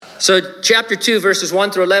So chapter 2, verses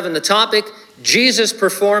 1 through 11, the topic, Jesus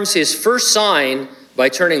performs his first sign by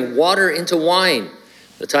turning water into wine.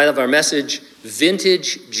 The title of our message,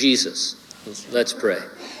 Vintage Jesus. Let's pray.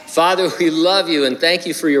 Father, we love you and thank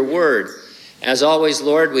you for your word. As always,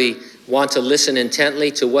 Lord, we want to listen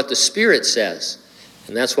intently to what the Spirit says.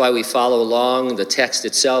 And that's why we follow along the text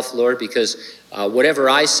itself, Lord, because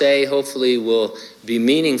whatever I say hopefully will be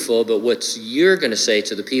meaningful, but what you're going to say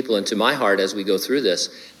to the people and to my heart as we go through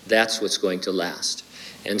this, that's what's going to last.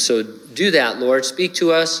 And so do that, Lord. Speak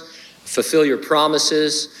to us, fulfill your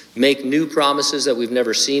promises, make new promises that we've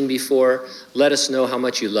never seen before. Let us know how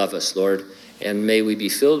much you love us, Lord, and may we be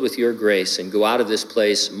filled with your grace and go out of this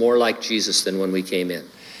place more like Jesus than when we came in.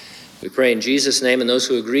 We pray in Jesus' name, and those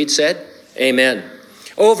who agreed said, amen.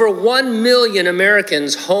 Over 1 million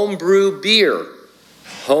Americans homebrew beer.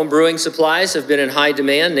 Home brewing supplies have been in high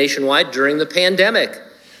demand nationwide during the pandemic.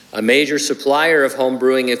 A major supplier of home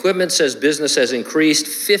brewing equipment says business has increased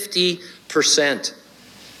 50%.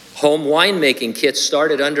 Home winemaking kits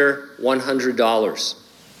start at under $100.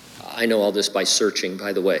 I know all this by searching,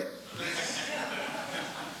 by the way.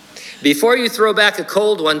 Before you throw back a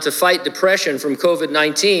cold one to fight depression from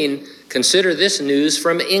COVID-19, consider this news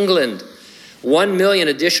from England. 1 million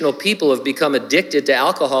additional people have become addicted to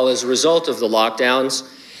alcohol as a result of the lockdowns.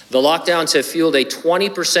 The lockdowns have fueled a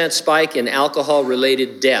 20% spike in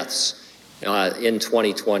alcohol-related deaths in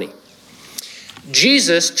 2020.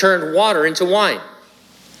 Jesus turned water into wine.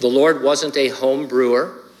 The Lord wasn't a home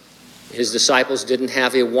brewer. His disciples didn't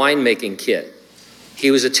have a winemaking kit.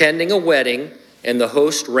 He was attending a wedding, and the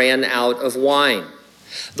host ran out of wine.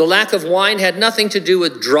 The lack of wine had nothing to do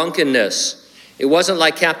with drunkenness. It wasn't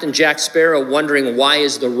like Captain Jack Sparrow wondering, why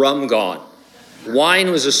is the rum gone?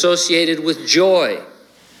 Wine was associated with joy.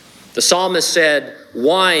 The psalmist said,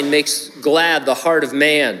 wine makes glad the heart of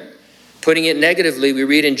man. Putting it negatively, we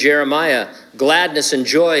read in Jeremiah, gladness and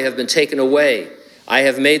joy have been taken away. I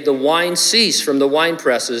have made the wine cease from the wine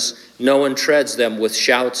presses. No one treads them with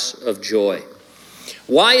shouts of joy.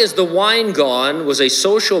 Why is the wine gone was a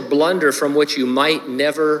social blunder from which you might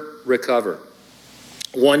never recover.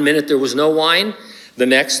 1 minute there was no wine, the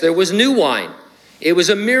next there was new wine. It was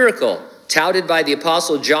a miracle, touted by the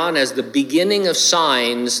Apostle John as the beginning of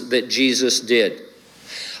signs that Jesus did.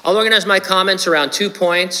 I'll organize my comments around 2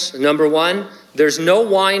 points. Number 1, there's no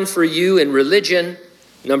wine for you in religion.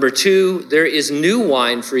 Number 2, there is new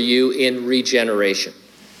wine for you in regeneration.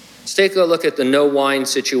 Let's take a look at the no wine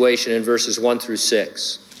situation in verses 1 through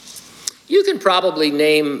 6. You can probably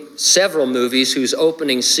name several movies whose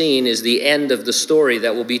opening scene is the end of the story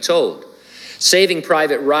that will be told. Saving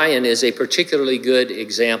Private Ryan is a particularly good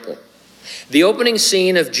example. The opening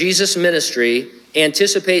scene of Jesus' ministry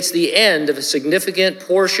anticipates the end of a significant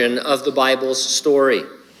portion of the Bible's story.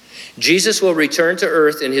 Jesus will return to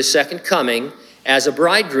earth in his second coming as a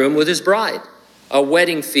bridegroom with his bride. A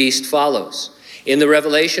wedding feast follows. In the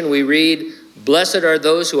Revelation, we read, blessed are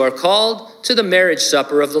those who are called to the marriage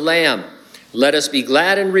supper of the Lamb. Let us be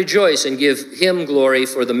glad and rejoice and give him glory,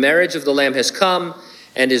 for the marriage of the Lamb has come,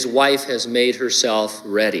 and his wife has made herself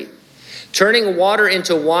ready. Turning water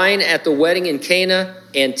into wine at the wedding in Cana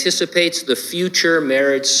anticipates the future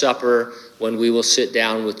marriage supper when we will sit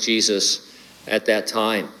down with Jesus at that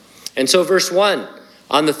time. And so verse 1,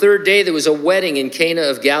 on the third day there was a wedding in Cana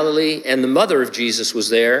of Galilee, and the mother of Jesus was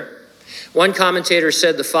there. One commentator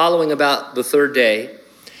said the following about the third day: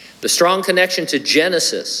 the strong connection to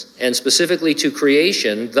Genesis, and specifically to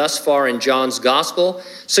creation, thus far in John's gospel,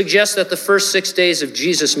 suggests that the first 6 days of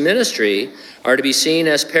Jesus' ministry are to be seen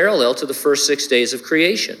as parallel to the first 6 days of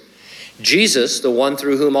creation. Jesus, the one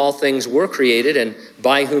through whom all things were created and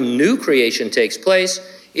by whom new creation takes place,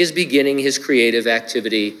 is beginning his creative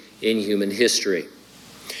activity in human history.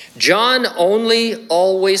 John only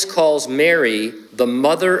always calls Mary the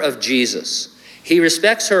mother of Jesus. He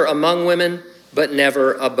respects her among women, but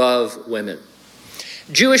never above women.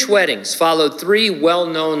 Jewish weddings followed 3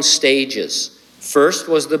 well-known stages. First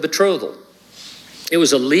was the betrothal. It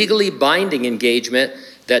was a legally binding engagement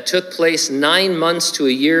that took place 9 months to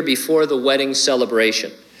a year before the wedding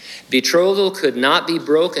celebration. Betrothal could not be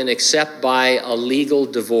broken except by a legal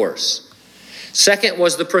divorce. Second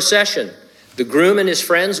was the procession. The groom and his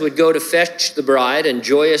friends would go to fetch the bride and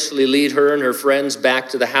joyously lead her and her friends back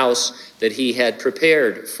to the house that he had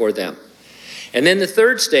prepared for them. And then the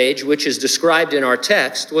third stage, which is described in our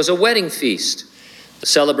text, was a wedding feast. The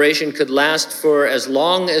celebration could last for as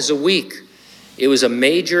long as a week. It was a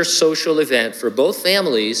major social event for both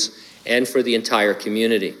families and for the entire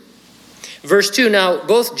community. Verse 2, now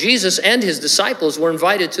both Jesus and his disciples were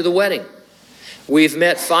invited to the wedding. We've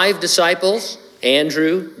met 5 disciples,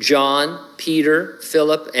 Andrew, John, Peter,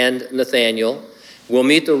 Philip, and Nathaniel. We'll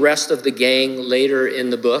meet the rest of the gang later in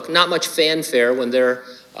the book. Not much fanfare when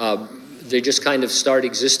they just kind of start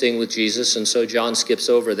existing with Jesus, and so John skips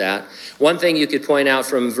over that. One thing you could point out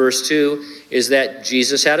from verse 2 is that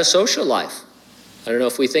Jesus had a social life. I don't know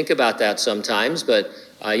if we think about that sometimes, but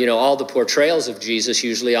all the portrayals of Jesus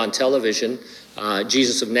usually on television,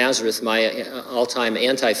 Jesus of Nazareth, my all-time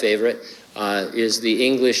anti-favorite, is the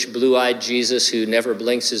English blue-eyed Jesus who never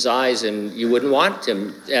blinks his eyes, and you wouldn't want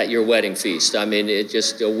him at your wedding feast. I mean, it's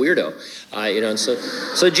just a weirdo, And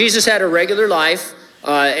so Jesus had a regular life,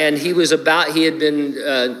 and he had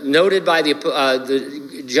been noted by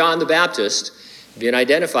the John the Baptist, being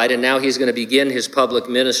identified, and now he's going to begin his public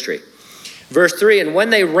ministry. Verse 3, and when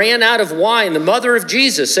they ran out of wine, the mother of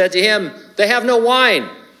Jesus said to him, they have no wine.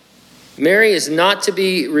 Mary is not to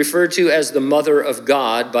be referred to as the mother of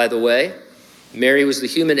God, by the way. Mary was the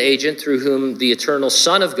human agent through whom the eternal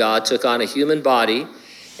Son of God took on a human body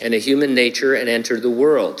and a human nature and entered the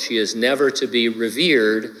world. She is never to be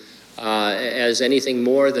revered as anything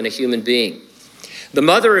more than a human being. The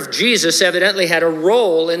mother of Jesus evidently had a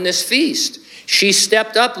role in this feast. She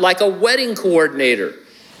stepped up like a wedding coordinator.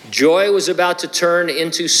 Joy was about to turn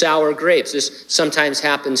into sour grapes. This sometimes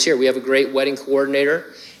happens here. We have a great wedding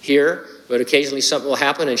coordinator here, but occasionally something will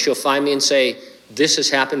happen and she'll find me and say, this has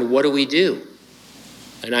happened, what do we do?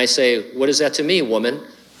 And I say, what is that to me, woman?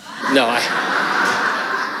 No,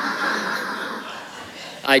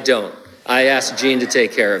 I don't. I asked Jean to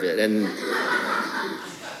take care of it. And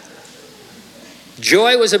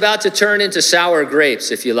joy was about to turn into sour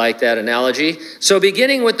grapes, if you like that analogy. So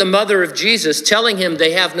beginning with the mother of Jesus telling him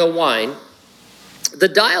they have no wine, the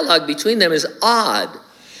dialogue between them is odd.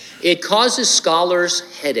 It causes scholars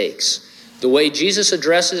headaches. The way Jesus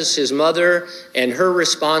addresses his mother and her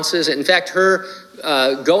responses, in fact, her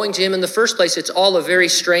going to him in the first place, it's all a very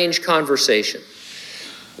strange conversation.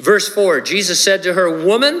 Verse 4, Jesus said to her,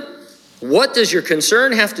 woman, what does your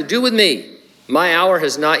concern have to do with me? My hour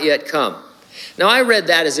has not yet come. Now, I read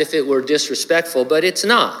that as if it were disrespectful, but it's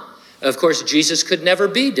not. Of course, Jesus could never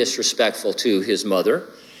be disrespectful to his mother.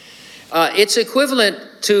 It's equivalent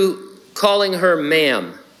to calling her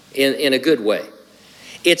ma'am in a good way.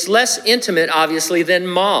 It's less intimate, obviously, than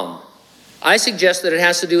mom. I suggest that it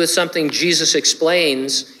has to do with something Jesus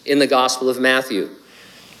explains in the Gospel of Matthew.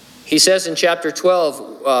 He says in chapter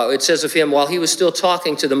 12, it says of him, while he was still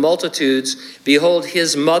talking to the multitudes, behold,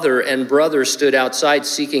 his mother and brother stood outside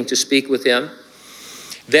seeking to speak with him.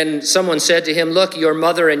 Then someone said to him, look, your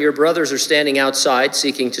mother and your brothers are standing outside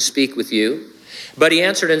seeking to speak with you. But he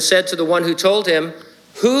answered and said to the one who told him,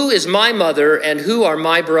 who is my mother and who are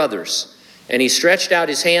my brothers? And he stretched out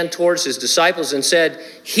his hand towards his disciples and said,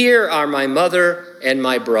 here are my mother and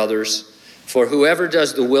my brothers. For whoever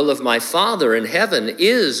does the will of my Father in heaven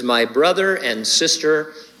is my brother and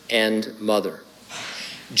sister and mother.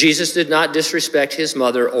 Jesus did not disrespect his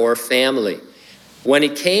mother or family. When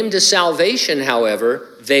it came to salvation, however,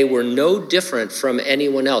 they were no different from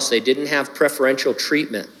anyone else. They didn't have preferential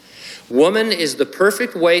treatment. Woman is the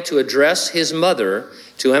perfect way to address his mother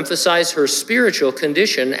to emphasize her spiritual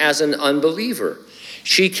condition as an unbeliever.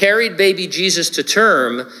 She carried baby Jesus to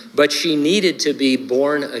term, but she needed to be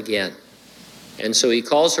born again. And so he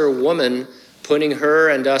calls her woman, putting her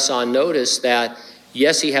and us on notice that,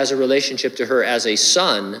 yes, he has a relationship to her as a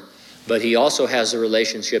son, but he also has a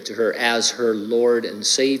relationship to her as her Lord and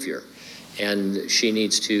Savior. And she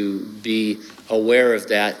needs to be aware of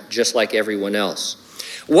that just like everyone else.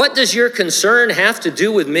 What does your concern have to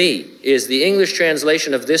do with me? Is the English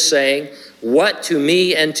translation of this saying, what to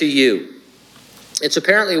me and to you? It's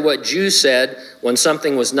apparently what Jews said when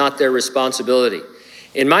something was not their responsibility.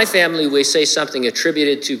 In my family, we say something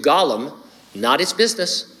attributed to Gollum, not its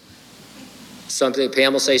business.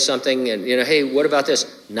 Pam will say something and, hey, what about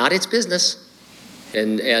this? Not its business.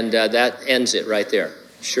 And that ends it right there.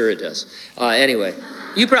 Sure it does. Anyway,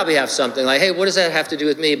 you probably have something like, hey, what does that have to do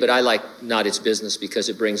with me? But I like not its business because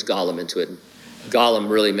it brings Gollum into it. Gollum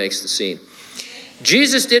really makes the scene.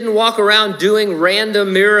 Jesus didn't walk around doing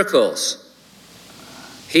random miracles.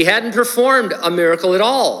 He hadn't performed a miracle at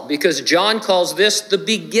all because John calls this the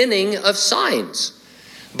beginning of signs.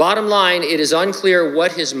 Bottom line, it is unclear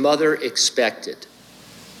what his mother expected.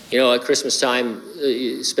 At Christmas time,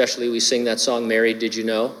 especially, we sing that song, Mary, Did You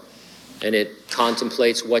Know? And it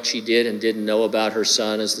contemplates what she did and didn't know about her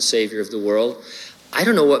son as the Savior of the world. I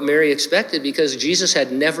don't know what Mary expected because Jesus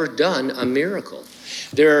had never done a miracle.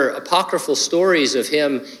 There are apocryphal stories of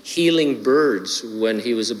him healing birds when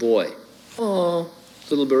he was a boy. Oh,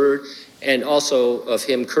 little bird. And also of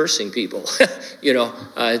him cursing people,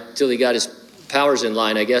 till he got his powers in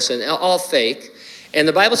line, I guess, and all fake. And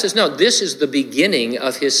the Bible says, no, this is the beginning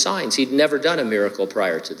of his signs. He'd never done a miracle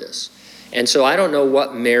prior to this. And so I don't know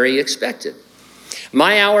what Mary expected.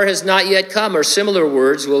 My hour has not yet come, or similar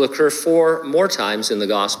words will occur 4 more times in the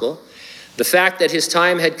gospel. The fact that his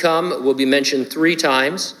time had come will be mentioned 3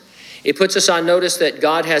 times. It puts us on notice that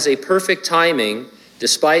God has a perfect timing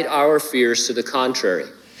despite our fears to the contrary.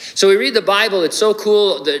 So we read the Bible, it's so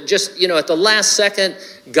cool that just, at the last second,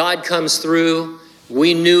 God comes through.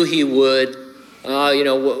 We knew he would.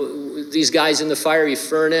 These guys in the fiery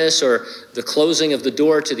furnace, or the closing of the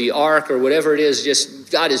door to the ark, or whatever it is,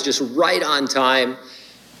 God is just right on time.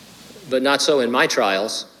 But not so in my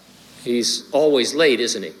trials. He's always late,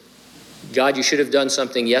 isn't he? God, you should have done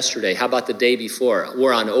something yesterday. How about the day before?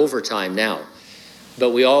 We're on overtime now.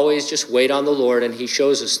 But we always just wait on the Lord, and he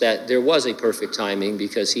shows us that there was a perfect timing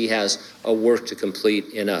because he has a work to complete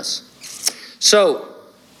in us. So,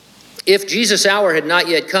 if Jesus' hour had not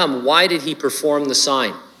yet come, why did he perform the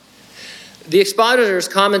sign? The expositor's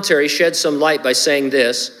commentary sheds some light by saying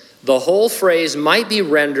this: the whole phrase might be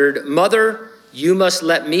rendered, "Mother, you must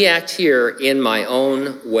let me act here in my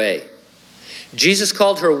own way." Jesus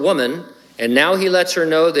called her woman, and now he lets her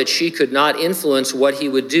know that she could not influence what he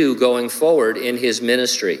would do going forward in his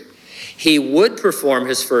ministry. He would perform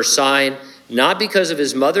his first sign, not because of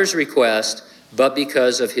his mother's request, but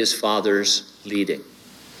because of his father's leading.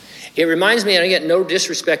 It reminds me, and I get no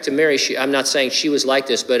disrespect to Mary, I'm not saying she was like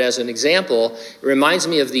this, but as an example, it reminds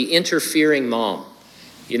me of the interfering mom,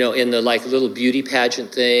 in the little beauty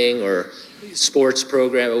pageant thing or sports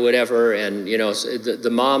program or whatever, and, the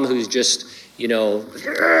mom who's just,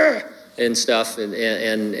 and stuff,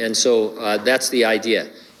 and so that's the idea.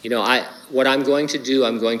 What I'm going to do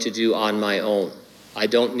on my own. I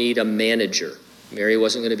don't need a manager. Mary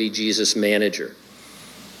wasn't going to be Jesus' manager.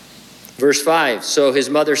 Verse 5, so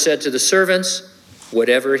his mother said to the servants,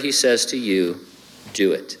 "Whatever he says to you,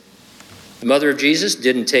 do it." The mother of Jesus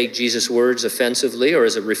didn't take Jesus' words offensively or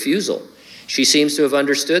as a refusal. She seems to have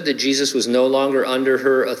understood that Jesus was no longer under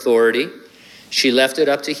her authority. She left it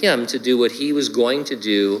up to him to do what he was going to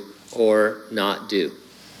do or not do.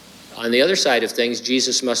 On the other side of things,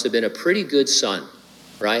 Jesus must have been a pretty good son,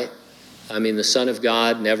 right? I mean, the Son of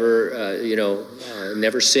God never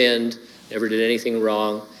sinned, never did anything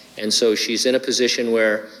wrong. And so she's in a position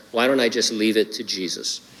where, why don't I just leave it to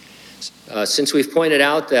Jesus? Since we've pointed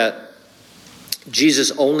out that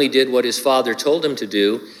Jesus only did what his Father told him to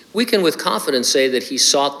do, we can with confidence say that he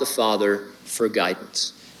sought the Father for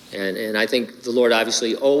guidance. And I think the Lord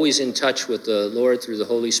obviously always in touch with the Lord through the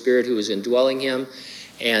Holy Spirit who was indwelling him,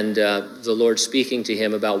 and the Lord speaking to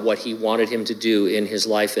him about what he wanted him to do in his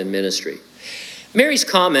life and ministry. Mary's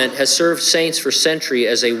comment has served saints for centuries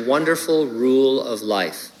as a wonderful rule of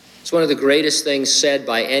life. It's one of the greatest things said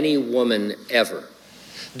by any woman ever.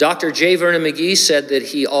 Dr. J. Vernon McGee said that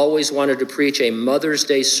he always wanted to preach a Mother's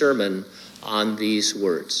Day sermon on these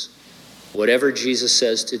words. Whatever Jesus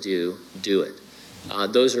says to do, do it.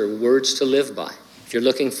 Those are words to live by. If you're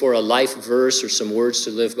looking for a life verse or some words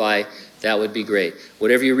to live by, that would be great.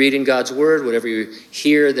 Whatever you read in God's word, whatever you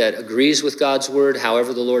hear that agrees with God's word,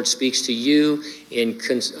 however the Lord speaks to you in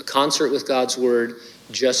concert with God's word,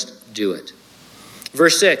 just do it.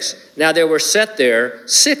 Verse 6, now there were set there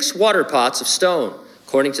 6 water pots of stone,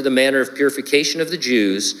 according to the manner of purification of the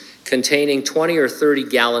Jews, containing 20 or 30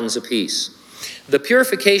 gallons apiece. The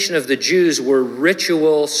purification of the Jews were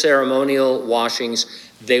ritual ceremonial washings.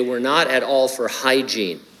 They were not at all for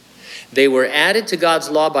hygiene. They were added to God's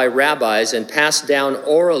law by rabbis and passed down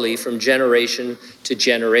orally from generation to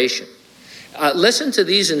generation. Listen to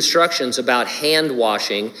these instructions about hand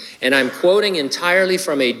washing, and I'm quoting entirely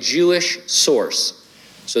from a Jewish source.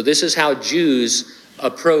 So this is how Jews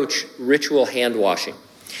approach ritual hand washing.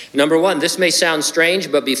 Number 1, this may sound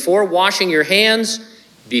strange, but before washing your hands,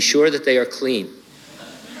 be sure that they are clean.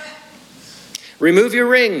 Remove your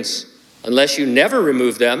rings, unless you never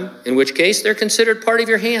remove them, in which case they're considered part of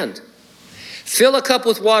your hand. Fill a cup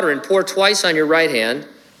with water and pour twice on your right hand.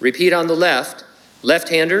 Repeat on the left.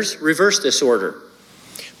 Left-handers, reverse this order.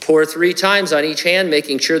 Pour 3 times on each hand,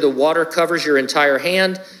 making sure the water covers your entire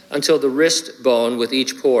hand until the wrist bone with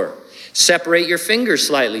each pour. Separate your fingers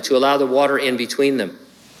slightly to allow the water in between them.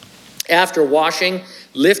 After washing,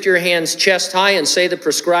 lift your hands chest high and say the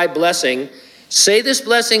prescribed blessing. Say this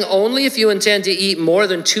blessing only if you intend to eat more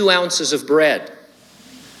than 2 ounces of bread.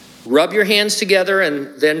 Rub your hands together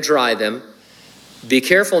and then dry them. Be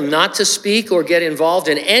careful not to speak or get involved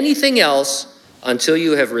in anything else until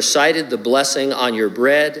you have recited the blessing on your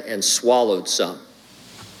bread and swallowed some.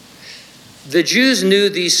 The Jews knew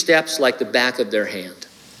these steps like the back of their hand.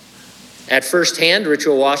 At first hand,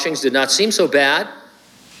 ritual washings did not seem so bad,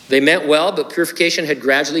 They meant well, but purification had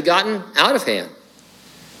gradually gotten out of hand.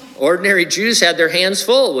 Ordinary Jews had their hands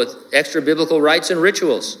full with extra biblical rites and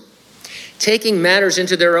rituals. Taking matters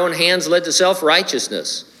into their own hands led to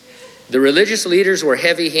self-righteousness. The religious leaders were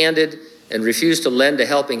heavy-handed and refused to lend a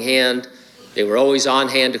helping hand. They were always on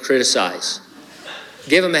hand to criticize.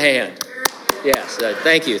 Give them a hand. Yes,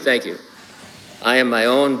 thank you. I am my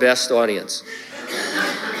own best audience.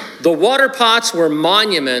 The water pots were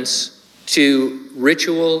monuments to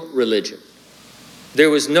ritual religion. There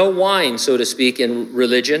was no wine, so to speak, in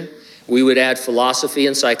religion. We would add philosophy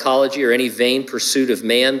and psychology or any vain pursuit of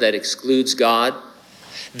man that excludes God.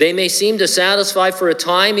 They may seem to satisfy for a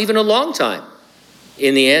time, even a long time.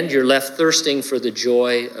 In the end, you're left thirsting for the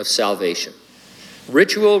joy of salvation.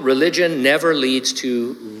 Ritual religion never leads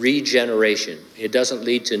to regeneration. It doesn't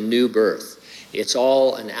lead to new birth. It's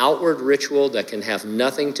all an outward ritual that can have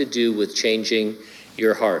nothing to do with changing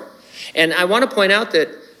your heart. And I want to point out that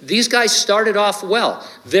these guys started off well.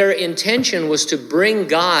 Their intention was to bring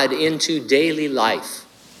God into daily life.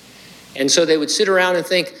 And so they would sit around and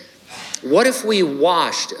think, what if we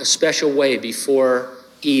washed a special way before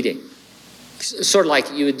eating? Sort of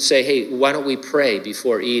like you would say, hey, why don't we pray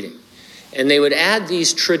before eating? And they would add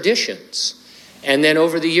these traditions. And then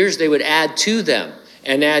over the years, they would add to them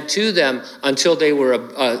until they were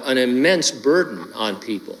an immense burden on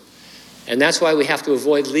people. And that's why we have to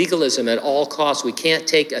avoid legalism at all costs. We can't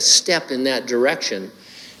take a step in that direction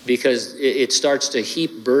because it starts to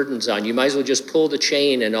heap burdens on you. You might as well just pull the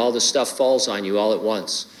chain and all the stuff falls on you all at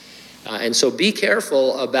once. And so be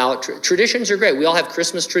careful about traditions are great. We all have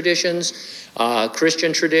Christmas traditions,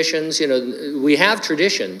 Christian traditions. We have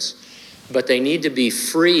traditions, but they need to be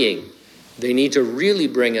freeing. They need to really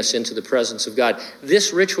bring us into the presence of God.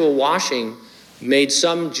 This ritual washing made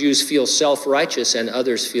some Jews feel self-righteous and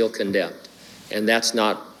others feel condemned. And that's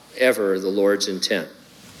not ever the Lord's intent.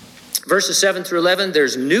 Verses 7 through 11,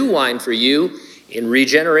 there's new wine for you in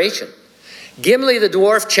regeneration. Gimli the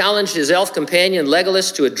dwarf challenged his elf companion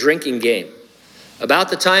Legolas to a drinking game. About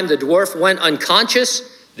the time the dwarf went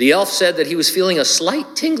unconscious, the elf said that he was feeling a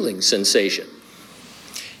slight tingling sensation.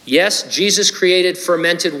 Yes, Jesus created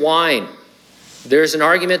fermented wine. There's an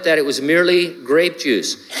argument that it was merely grape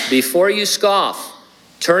juice. Before you scoff,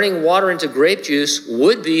 turning water into grape juice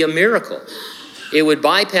would be a miracle. It would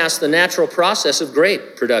bypass the natural process of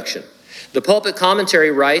grape production. The Pulpit Commentary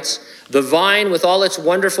writes, the vine with all its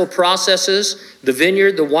wonderful processes, the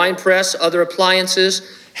vineyard, the winepress, other appliances,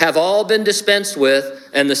 have all been dispensed with,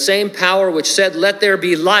 and the same power which said, let there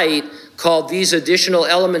be light, called these additional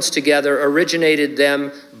elements together, originated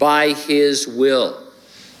them by his will.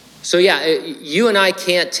 So yeah, you and I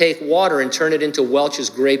can't take water and turn it into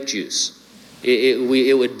Welch's grape juice.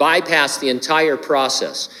 It would bypass the entire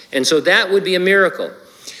process. And so that would be a miracle.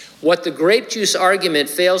 What the grape juice argument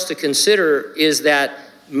fails to consider is that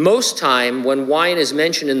most time when wine is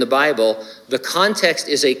mentioned in the Bible, the context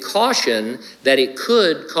is a caution that it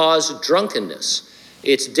could cause drunkenness.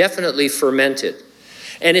 It's definitely fermented.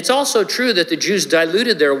 And it's also true that the Jews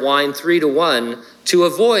diluted their wine 3-to-1 to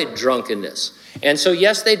avoid drunkenness. And so,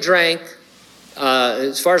 yes, they drank,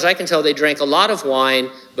 as far as I can tell, they drank a lot of wine,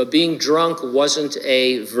 but being drunk wasn't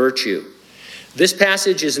a virtue. This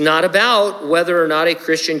passage is not about whether or not a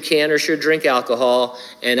Christian can or should drink alcohol,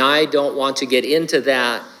 and I don't want to get into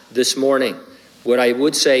that this morning. What I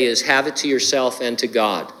would say is have it to yourself and to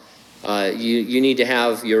God. You need to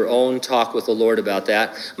have your own talk with the Lord about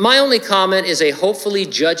that. My only comment is a hopefully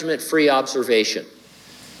judgment-free observation.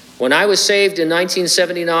 When I was saved in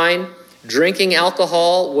 1979, drinking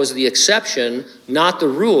alcohol was the exception, not the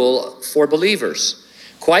rule for believers.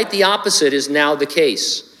 Quite the opposite is now the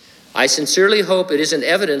case. I sincerely hope it isn't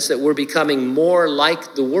evidence that we're becoming more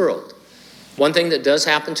like the world. One thing that does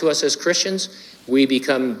happen to us as Christians, we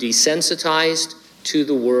become desensitized to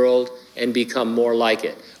the world and become more like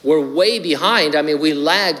it. We're way behind. I mean, we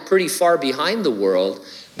lag pretty far behind the world,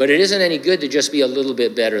 but it isn't any good to just be a little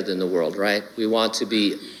bit better than the world, right? We want to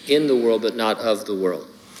be in the world, but not of the world.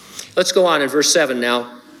 Let's go on in verse 7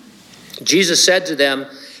 now. Jesus said to them,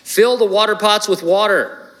 fill the water pots with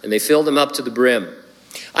water, and they filled them up to the brim.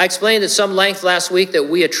 I explained at some length last week that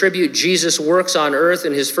we attribute Jesus' works on earth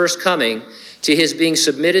in his first coming to his being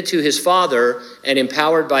submitted to his Father and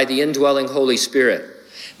empowered by the indwelling Holy Spirit.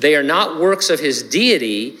 They are not works of his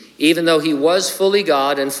deity, even though he was fully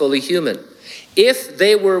God and fully human. If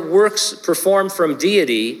they were works performed from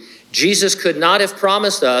deity, Jesus could not have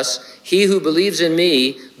promised us, he who believes in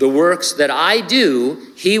me, the works that I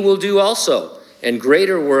do, he will do also. And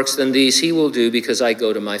greater works than these he will do because I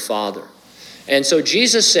go to my Father. And so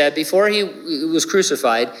Jesus said, before he was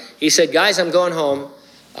crucified, he said, guys, I'm going home.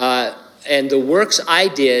 and the works I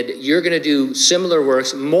did, you're going to do similar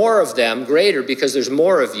works, more of them, greater, because there's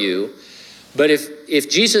more of you. But if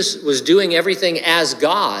Jesus was doing everything as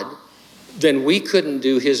God, then we couldn't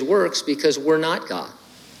do his works because we're not God,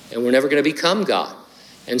 and we're never going to become God.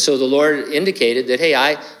 And so the Lord indicated that, hey,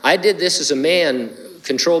 I did this as a man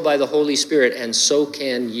controlled by the Holy Spirit, and so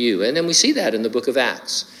can you. And then we see that in the book of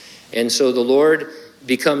Acts. And so the Lord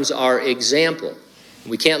becomes our example.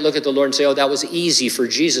 We can't look at the Lord and say, oh, that was easy for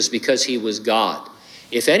Jesus because he was God.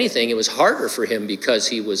 If anything, it was harder for him because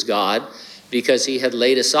he was God, because he had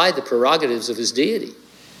laid aside the prerogatives of his deity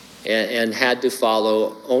and had to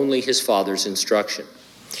follow only his Father's instruction.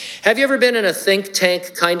 Have you ever been in a think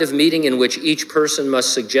tank kind of meeting in which each person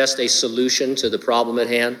must suggest a solution to the problem at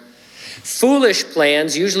hand? Foolish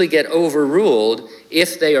plans usually get overruled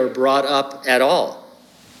if they are brought up at all.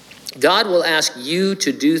 God will ask you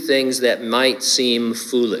to do things that might seem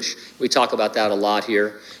foolish. We talk about that a lot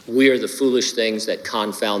here. We are the foolish things that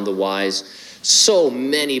confound the wise. So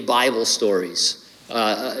many Bible stories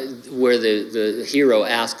where the hero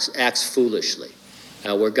acts foolishly,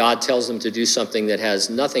 where God tells them to do something that has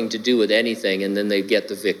nothing to do with anything, and then they get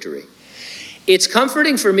the victory. It's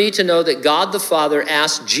comforting for me to know that God the Father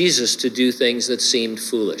asked Jesus to do things that seemed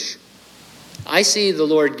foolish. I see the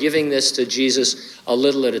Lord giving this to Jesus a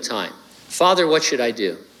little at a time. Father, what should I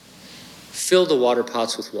do? Fill the water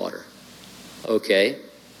pots with water. Okay.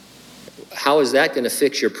 How is that going to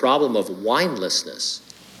fix your problem of winelessness?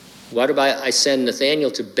 What about I send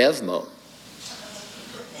Nathaniel to Bevmo?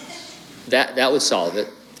 That would solve it.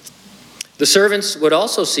 The servants would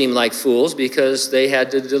also seem like fools because they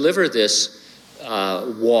had to deliver this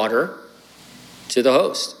water to the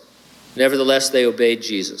host. Nevertheless, they obeyed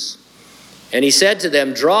Jesus. And he said to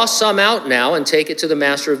them, draw some out now and take it to the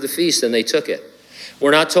master of the feast. And they took it.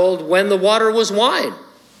 We're not told when the water was wine.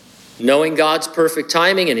 Knowing God's perfect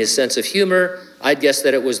timing and his sense of humor, I'd guess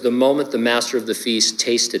that it was the moment the master of the feast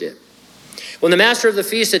tasted it. When the master of the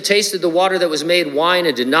feast had tasted the water that was made wine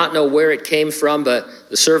and did not know where it came from, but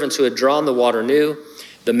the servants who had drawn the water knew,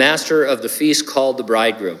 the master of the feast called the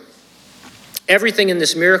bridegroom. Everything in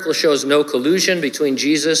this miracle shows no collusion between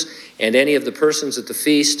Jesus and any of the persons at the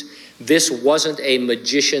feast. This wasn't a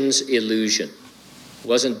magician's illusion. It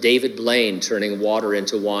wasn't David Blaine turning water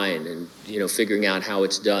into wine and figuring out how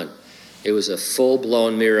it's done. It was a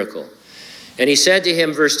full-blown miracle. And he said to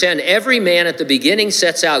him, verse 10, every man at the beginning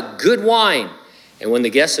sets out good wine, and when the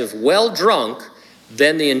guests have well drunk,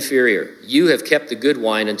 then the inferior. You have kept the good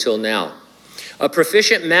wine until now. A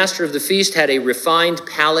proficient master of the feast had a refined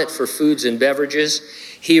palate for foods and beverages.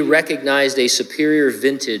 He recognized a superior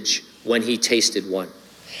vintage when he tasted one.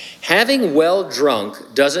 Having well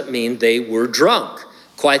drunk doesn't mean they were drunk.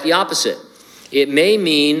 Quite the opposite. It may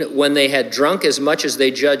mean when they had drunk as much as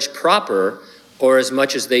they judged proper or as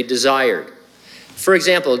much as they desired. For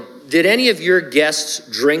example, did any of your guests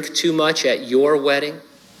drink too much at your wedding?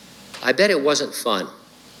 I bet it wasn't fun.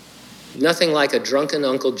 Nothing like a drunken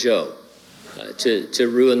Uncle Joe to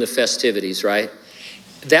ruin the festivities, right?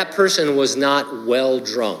 That person was not well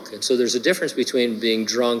drunk. And so there's a difference between being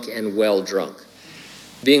drunk and well drunk.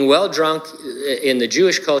 Being well drunk in the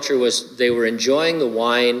Jewish culture was they were enjoying the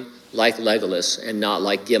wine like Legolas and not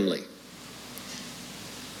like Gimli.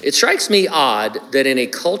 It strikes me odd that in a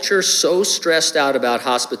culture so stressed out about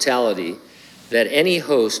hospitality that any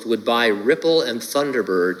host would buy Ripple and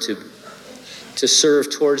Thunderbird to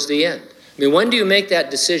serve towards the end. I mean, when do you make that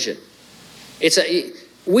decision?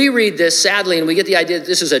 We read this sadly and we get the idea that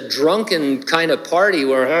this is a drunken kind of party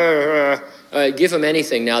where give them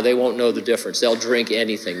anything now, they won't know the difference. They'll drink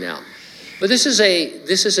anything now. But this is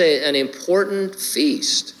an important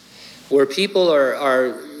feast where people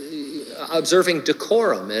are observing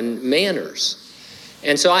decorum and manners.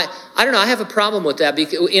 And so I don't know, I have a problem with that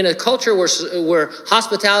because in a culture where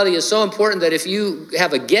hospitality is so important that if you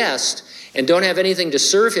have a guest and don't have anything to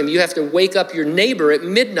serve him, you have to wake up your neighbor at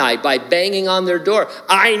midnight by banging on their door.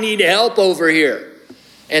 I need help over here.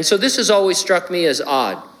 And so this has always struck me as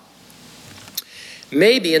odd.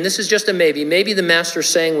 Maybe, and this is just a maybe the master's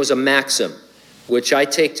saying was a maxim, which I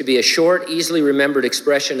take to be a short, easily remembered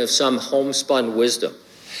expression of some homespun wisdom.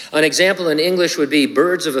 An example in English would be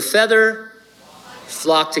birds of a feather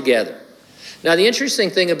flock together. Now, the interesting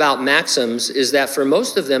thing about maxims is that for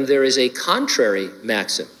most of them, there is a contrary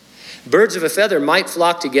maxim. Birds of a feather might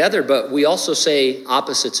flock together, but we also say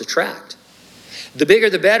opposites attract. The bigger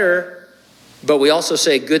the better, but we also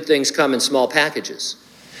say good things come in small packages.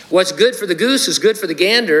 What's good for the goose is good for the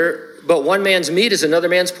gander, but one man's meat is another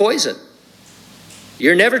man's poison.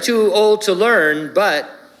 You're never too old to learn, but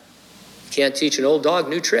you can't teach an old dog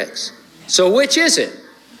new tricks. So which is it?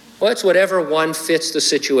 Well, it's whatever one fits the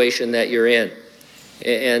situation that you're in.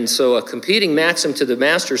 And so a competing maxim to the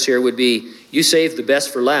masters here would be, you save the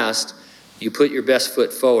best for last, you put your best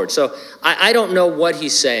foot forward. So I don't know what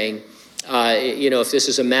he's saying, if this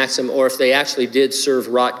is a maxim or if they actually did serve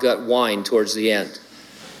rot gut wine towards the end.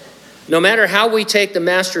 No matter how we take the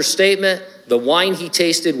master's statement, the wine he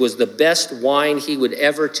tasted was the best wine he would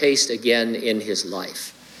ever taste again in his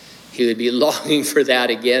life. He would be longing for that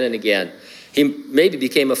again and again. He maybe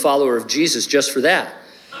became a follower of Jesus just for that.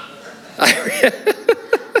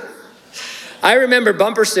 I remember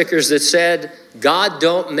bumper stickers that said, God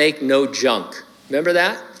don't make no junk. Remember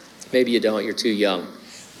that? Maybe you don't, you're too young.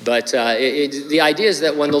 But the idea is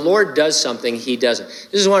that when the Lord does something, he does it.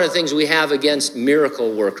 This is one of the things we have against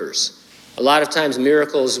miracle workers. A lot of times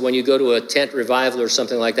miracles, when you go to a tent revival or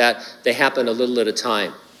something like that, they happen a little at a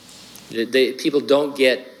time. People don't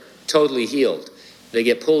get totally healed. They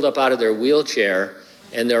get pulled up out of their wheelchair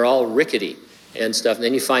and they're all rickety and stuff. And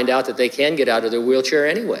then you find out that they can get out of their wheelchair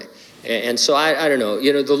anyway. And so I don't know.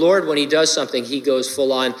 The Lord, when he does something, he goes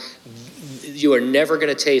full on. You are never going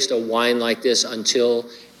to taste a wine like this until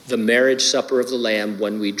the marriage supper of the Lamb,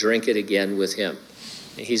 when we drink it again with him.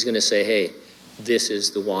 And he's going to say, hey, this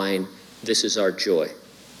is the wine. This is our joy.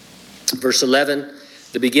 Verse 11,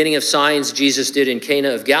 the beginning of signs Jesus did in Cana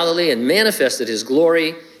of Galilee and manifested his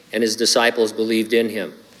glory, and his disciples believed in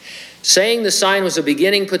him. Saying the sign was a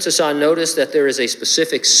beginning puts us on notice that there is a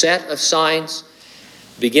specific set of signs.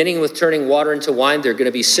 Beginning with turning water into wine, there are going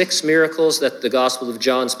to be 6 miracles that the Gospel of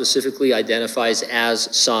John specifically identifies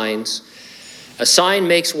as signs. A sign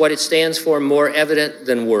makes what it stands for more evident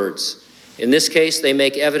than words. In this case, they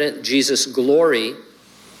make evident Jesus' glory.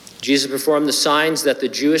 Jesus performed the signs that the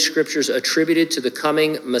Jewish scriptures attributed to the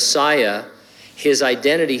coming Messiah. His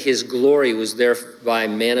identity, his glory was thereby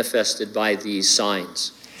manifested by these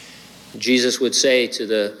signs. Jesus would say to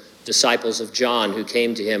the disciples of John who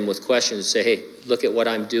came to him with questions, say, hey, look at what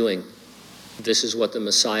I'm doing. This is what the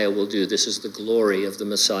Messiah will do. This is the glory of the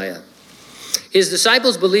Messiah. His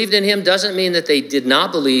disciples believed in him doesn't mean that they did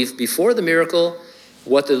not believe before the miracle.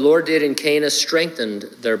 What the Lord did in Cana strengthened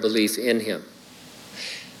their belief in him.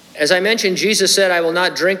 As I mentioned, Jesus said, I will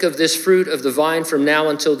not drink of this fruit of the vine from now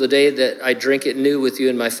until the day that I drink it new with you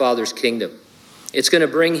in my Father's kingdom. It's going to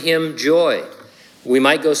bring him joy. We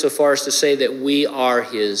might go so far as to say that we are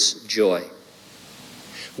his joy.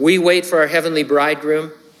 We wait for our heavenly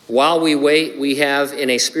bridegroom. While we wait, we have, in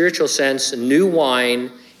a spiritual sense, new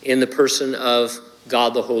wine in the person of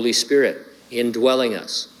God the Holy Spirit, indwelling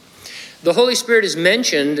us. The Holy Spirit is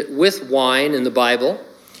mentioned with wine in the Bible.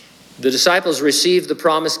 The disciples received the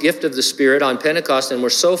promised gift of the Spirit on Pentecost and were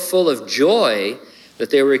so full of joy that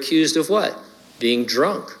they were accused of what? Being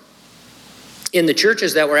drunk. In the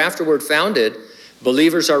churches that were afterward founded,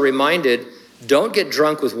 believers are reminded, don't get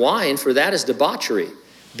drunk with wine, for that is debauchery.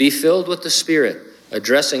 Be filled with the Spirit,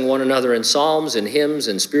 addressing one another in psalms and hymns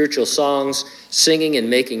and spiritual songs, singing and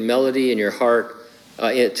making melody in your heart,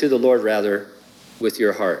 to the Lord rather, with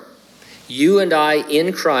your heart. You and I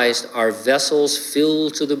in Christ are vessels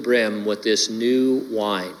filled to the brim with this new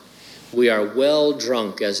wine. We are well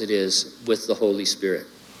drunk as it is with the Holy Spirit.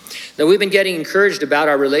 Now, we've been getting encouraged about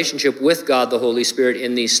our relationship with God the Holy Spirit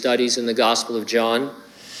in these studies in the Gospel of John.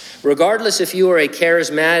 Regardless if you are a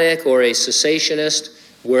charismatic or a cessationist,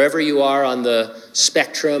 wherever you are on the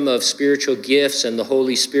spectrum of spiritual gifts and the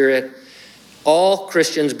Holy Spirit, all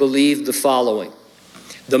Christians believe the following.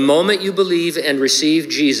 The moment you believe and receive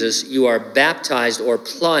Jesus, you are baptized or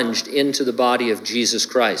plunged into the body of Jesus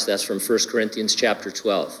Christ. That's from 1 Corinthians chapter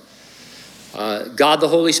 12. God the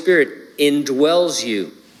Holy Spirit indwells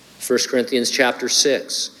you. 1 Corinthians chapter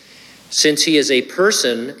 6. Since he is a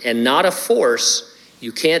person and not a force,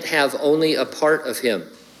 you can't have only a part of him.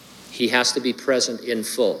 He has to be present in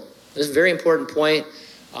full. This is a very important point.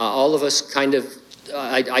 All of us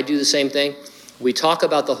I do the same thing. We talk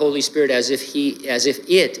about the Holy Spirit as if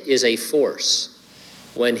it is a force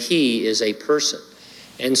when he is a person.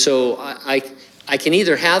 And so I can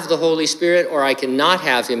either have the Holy Spirit or I cannot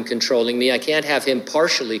have him controlling me. I can't have him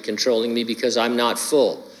partially controlling me because I'm not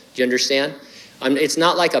full. Do you understand? It's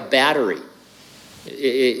not like a battery.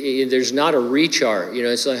 There's not a recharge.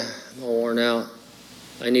 It's like, I'm all worn out.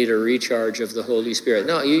 I need a recharge of the Holy Spirit.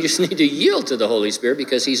 No, you just need to yield to the Holy Spirit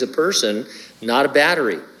because he's a person, not a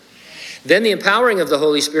battery. Then the empowering of the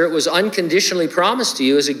Holy Spirit was unconditionally promised to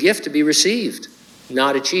you as a gift to be received,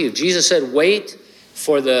 not achieved. Jesus said, wait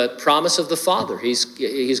for the promise of the Father. He's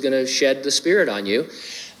going to shed the Spirit on you.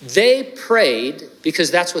 They prayed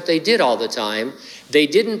because that's what they did all the time. They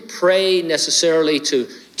didn't pray necessarily to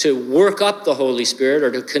work up the Holy Spirit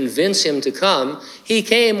or to convince him to come. He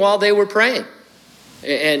came while they were praying.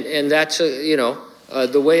 And that's,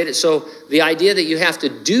 the way it is. So the idea that you have to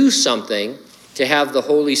do something to have the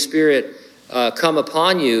Holy Spirit come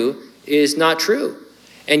upon you is not true.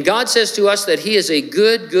 And God says to us that he is a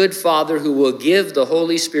good, good Father who will give the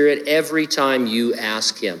Holy Spirit every time you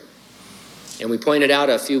ask him. And we pointed out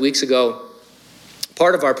a few weeks ago,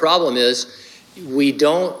 part of our problem is we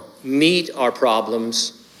don't meet our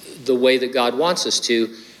problems the way that God wants us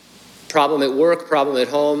to. Problem at work, problem at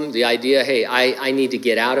home, the idea, hey, I need to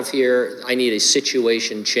get out of here. I need a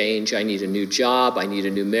situation change. I need a new job. I need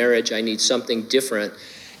a new marriage. I need something different.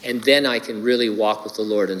 And then I can really walk with the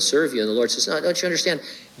Lord and serve you. And the Lord says, no, don't you understand?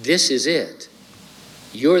 This is it.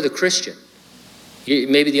 You're the Christian. You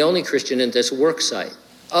may be the only Christian in this work site.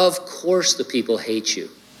 Of course the people hate you.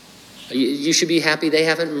 You should be happy they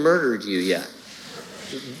haven't murdered you yet.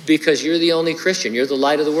 Because you're the only Christian. You're the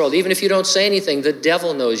light of the world. Even if you don't say anything, the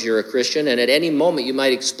devil knows you're a Christian, and at any moment you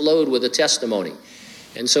might explode with a testimony.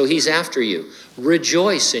 And so he's after you.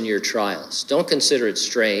 Rejoice in your trials. Don't consider it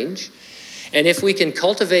strange. And if we can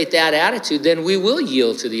cultivate that attitude, then we will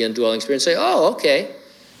yield to the indwelling Spirit and say, oh, okay,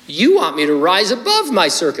 you want me to rise above my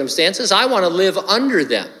circumstances. I want to live under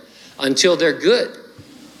them until they're good.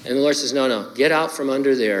 And the Lord says, no, get out from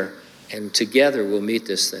under there, and together we'll meet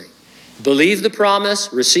this thing. Believe the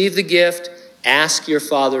promise, receive the gift, ask your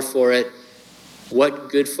Father for it. What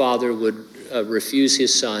good father would refuse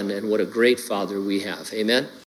his son, and what a great Father we have. Amen?